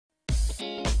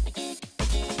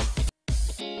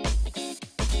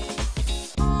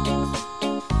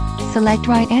Select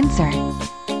right answer.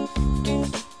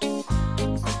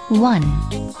 1,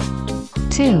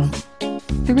 2,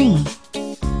 3,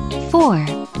 4,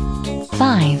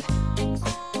 5.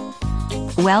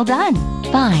 Well done.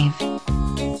 5.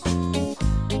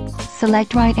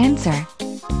 Select right answer.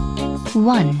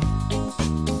 1.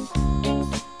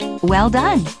 Well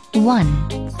done.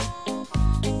 1.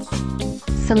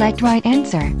 Select right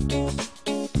answer.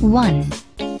 1,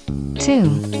 2,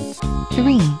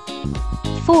 3,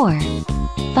 4,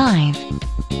 5,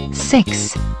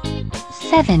 6,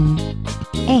 7,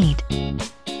 8.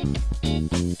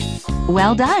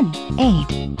 Well done.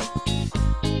 8.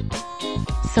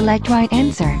 Select right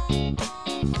answer.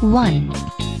 1,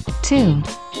 2.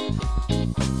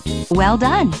 Well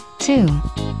done. 2.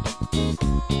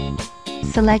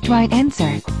 Select right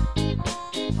answer.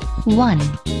 1,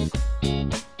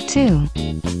 2.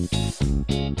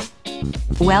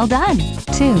 Well done.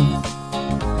 2.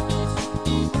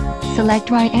 Select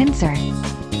right answer.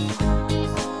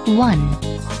 1,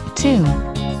 2,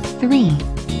 3,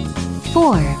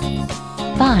 4,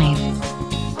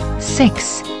 5,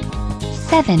 6,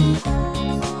 7.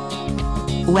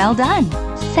 Well done.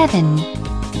 7.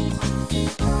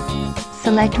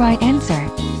 Select right answer.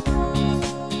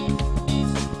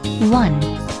 1,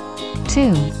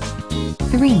 2,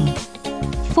 3,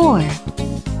 4.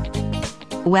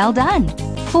 Well done.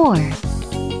 4.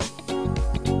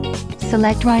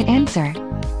 Select right answer.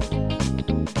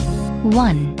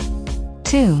 1,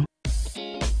 2.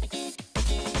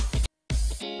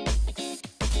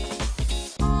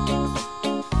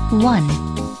 One,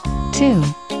 2,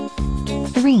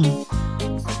 3,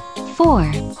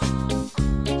 4,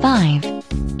 5.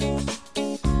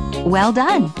 Well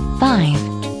done. 5.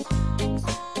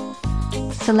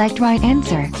 Select right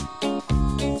answer.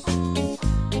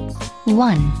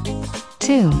 1,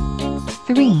 2,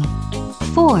 3,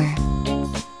 4,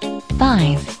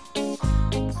 5,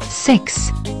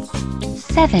 6,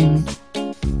 7.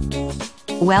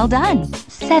 Well done.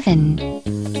 7.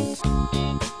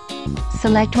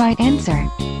 Select right answer.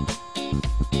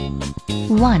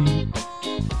 1,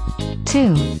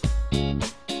 2,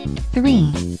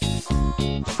 3,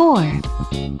 4,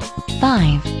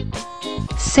 5,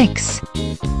 6,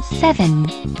 7,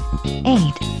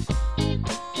 8.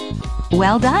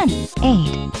 Well done.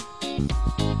 8.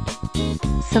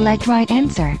 Select right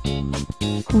answer.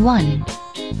 1,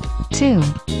 2,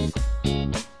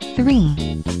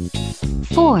 3,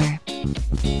 4,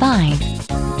 5,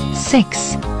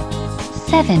 6,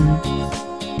 7.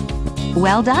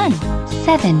 Well done.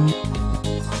 7.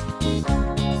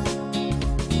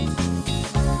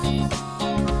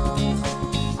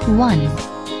 One.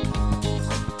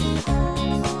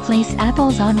 Place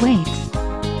apples on weights.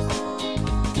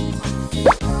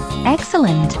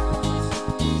 Excellent.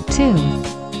 2.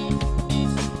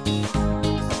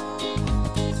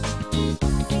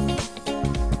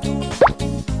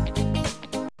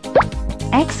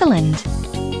 Excellent.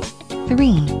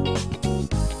 3.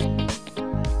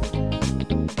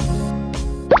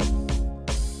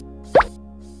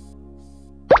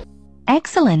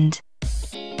 Excellent.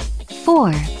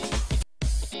 4.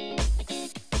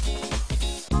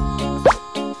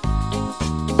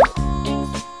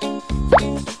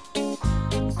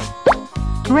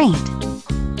 Great.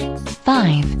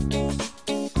 5.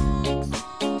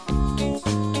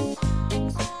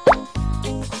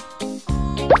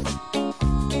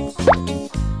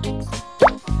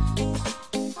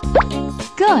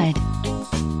 Good.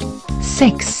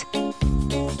 6.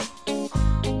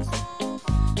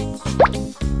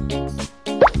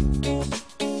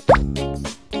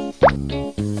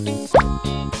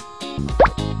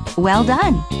 Well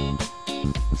done.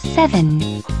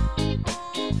 7.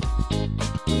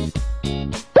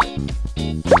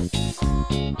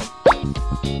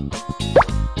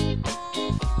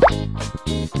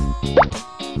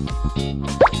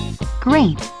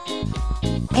 Great.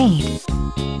 8.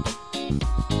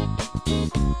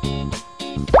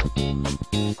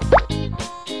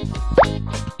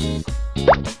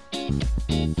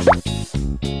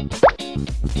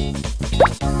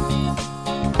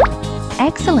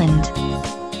 Excellent.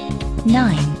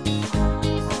 9.